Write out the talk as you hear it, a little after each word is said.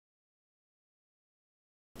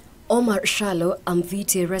Omar Shallow, a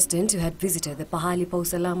Mvita resident who had visited the Pahali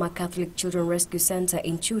Usalama Catholic Children Rescue Center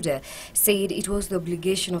in Tudor, said it was the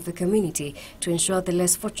obligation of the community to ensure the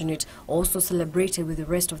less fortunate also celebrated with the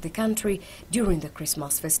rest of the country during the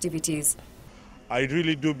Christmas festivities. I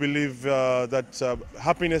really do believe that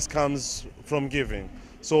happiness comes from giving.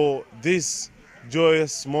 So this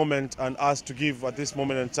joyous moment and us to give at this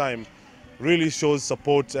moment in time really shows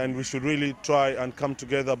support, and we should really try and come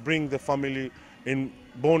together, bring the family in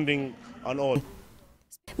bonding and all.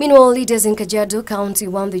 Meanwhile, leaders in Kajiado County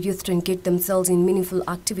want the youth to engage themselves in meaningful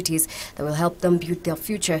activities that will help them build their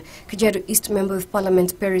future. Kajiado East Member of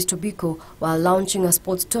Parliament Paris Tobiko, while launching a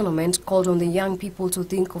sports tournament, called on the young people to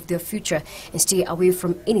think of their future and stay away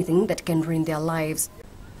from anything that can ruin their lives.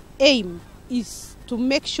 Aim is to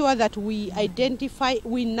make sure that we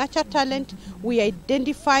nurture talent, we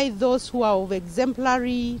identify those who are of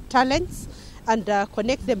exemplary talents, and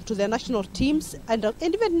connect them to the national teams, and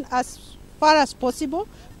even as far as possible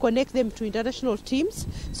connect them to international teams,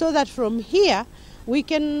 so that from here we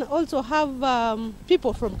can also have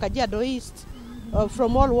people from Kajiado East,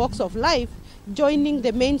 from all walks of life, joining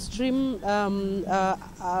the mainstream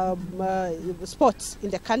sports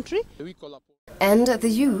in the country. And the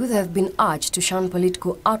youth have been urged to shun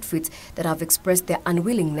political outfits that have expressed their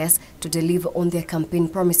unwillingness to deliver on their campaign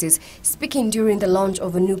promises. Speaking during the launch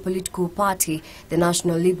of a new political party, the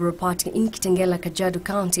National Liberal Party in Kitengela, Kajiado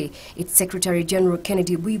County, its Secretary General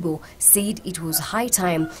Kennedy Wibo said it was high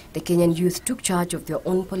time the Kenyan youth took charge of their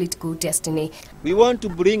own political destiny. We want to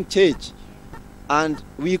bring change, and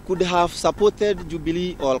we could have supported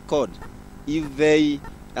Jubilee or CORD if they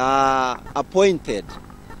appointed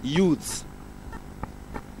youths.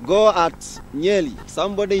 Go at Nyeli.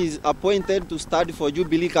 Somebody is appointed to study for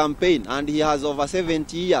Jubilee campaign, and he has over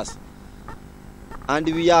 70 years. And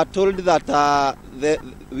we are told that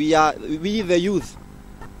we the youth,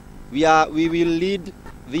 we will lead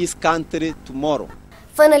this country tomorrow.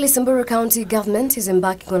 Finally, Samburu County government is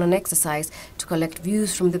embarking on an exercise to collect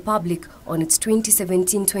views from the public on its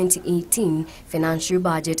 2017-2018 financial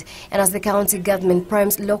budget. And as the county government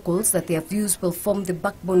primes locals that their views will form the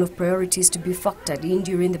backbone of priorities to be factored in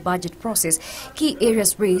during the budget process, key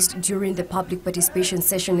areas raised during the public participation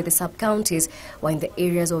session in the sub-counties were in the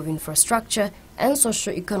areas of infrastructure and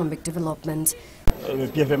socio-economic development.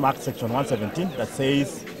 PFM Act Section 117 that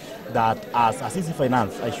says that as CC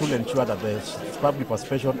Finance, I should ensure that there is public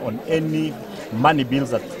participation on any money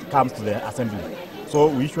bills that comes to the assembly. So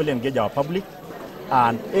we usually engage our public,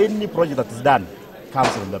 and any project that is done comes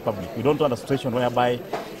from the public. We don't want a situation whereby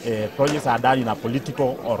projects are done in a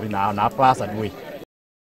political or in an haphazard way.